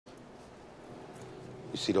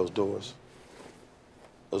You see those doors?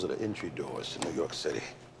 Those are the entry doors to New York City,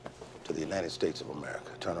 to the United States of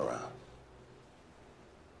America. Turn around.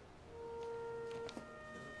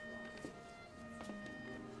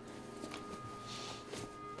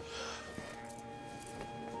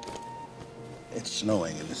 It's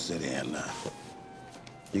snowing in the city, and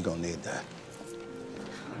you're gonna need that.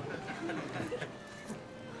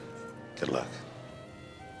 Good luck.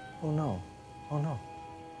 Oh no. Oh no.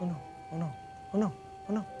 Oh no. Oh no. Oh no.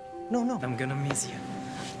 Oh no. No, no. I'm gonna miss you.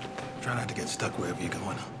 Try not to get stuck wherever you're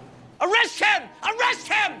going. Arrest him! Arrest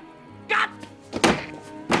him! God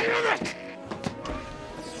damn it!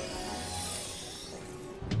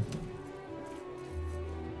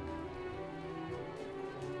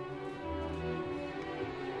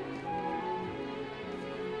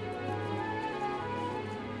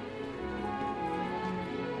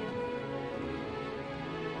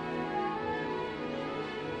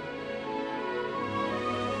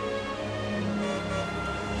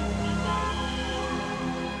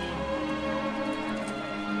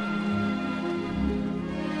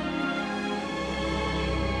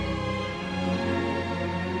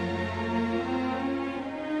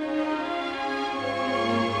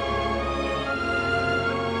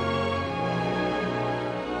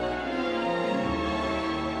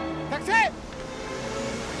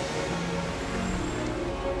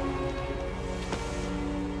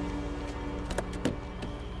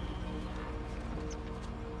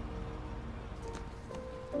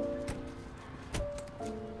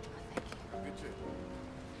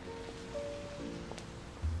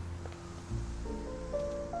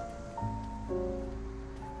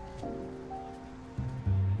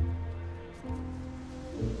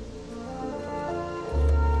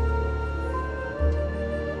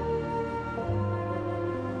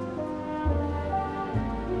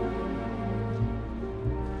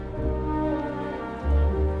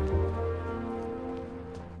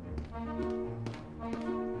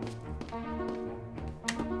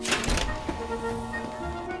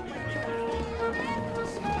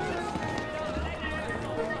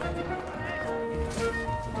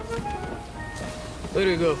 Where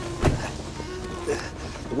do you go?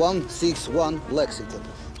 161 Lexington.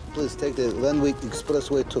 Please take the Van Wyck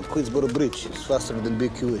Expressway to Queensboro Bridge. It's faster than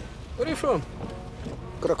BQE. Where are you from?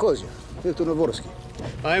 Krakozia. Victor Navorsky.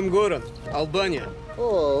 I'm Goran, Albania.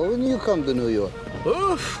 Oh, when you come to New York?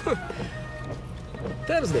 Oh,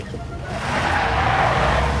 Thursday.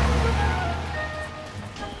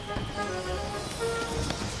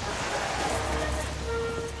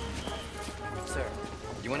 Sir,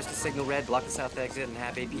 you want us to signal red, block the south exit, and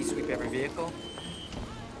have AP sweep every vehicle?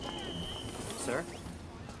 Sir?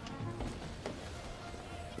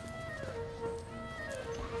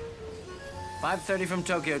 "5:30 from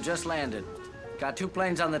Tokyo, just landed. Got 2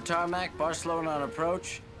 planes on the tarmac, Barcelona on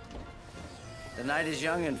approach. The night is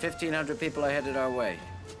young and 1,500 people are headed our way.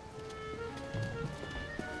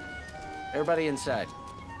 Everybody inside.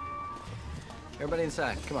 Everybody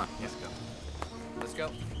inside, come on. Let's go. Let's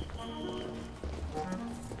go.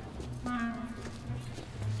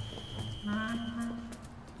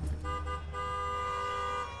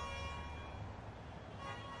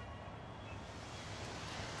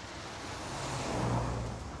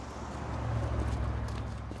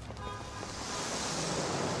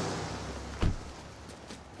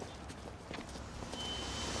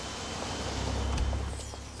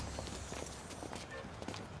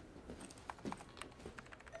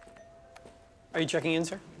 Are you checking in,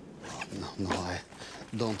 sir? No, I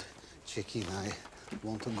don't check in. I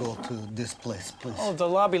want to go to this place, please. Oh, the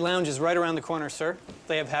lobby lounge is right around the corner, sir.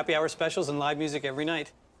 They have happy hour specials and live music every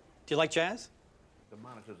night. Do you like jazz? The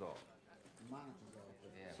monitor's off.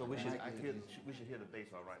 So we should hear the bass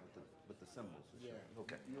all right with the cymbals. Yeah.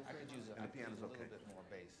 Okay. I could use and the piano's a little okay. bit more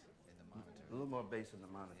bass in the monitor. A little more bass in the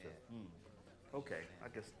monitor. Yeah. Okay. I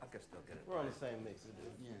guess they'll get it. We're on the same mix, dude.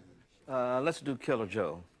 Yeah. Let's do Killer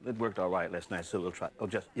Joe. It worked all right last night, so we'll try. Oh,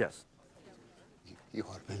 yes. You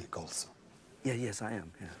are Benny Golson. Yeah, yes, I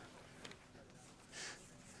am. Yeah.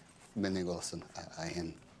 Benny Golson. I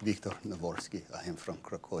am Victor Navorsky. I am from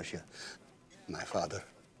Krakozia. My father,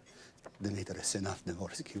 Dmitry Senov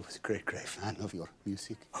Navorsky, was a great fan of your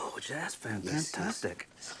music. Oh, jazz fan. Yes, Fantastic.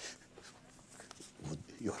 Yes. Would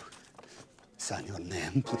your sign your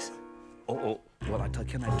name, please? Oh. Well,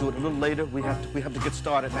 can I do it a little later? We have to get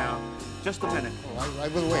started now. Just a minute. Oh, I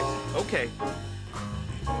will wait. Okay.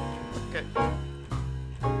 Okay.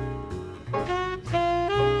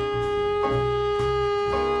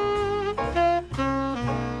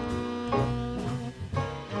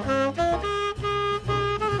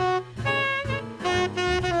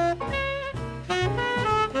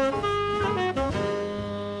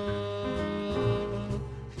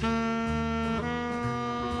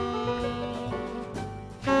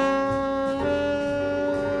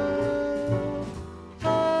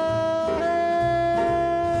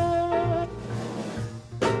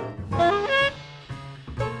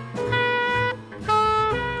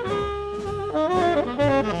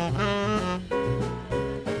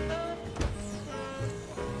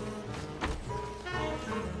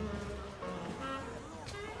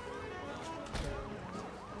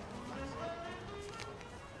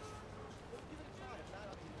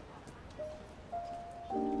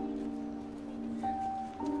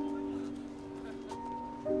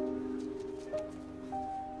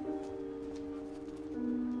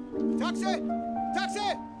 Taxi! Taxi!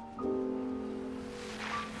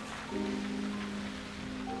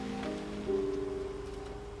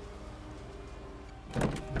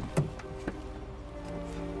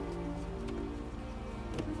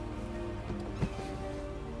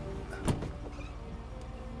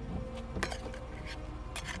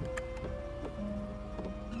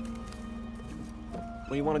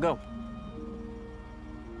 Where you want to go?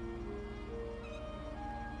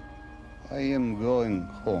 I am going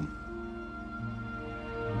home.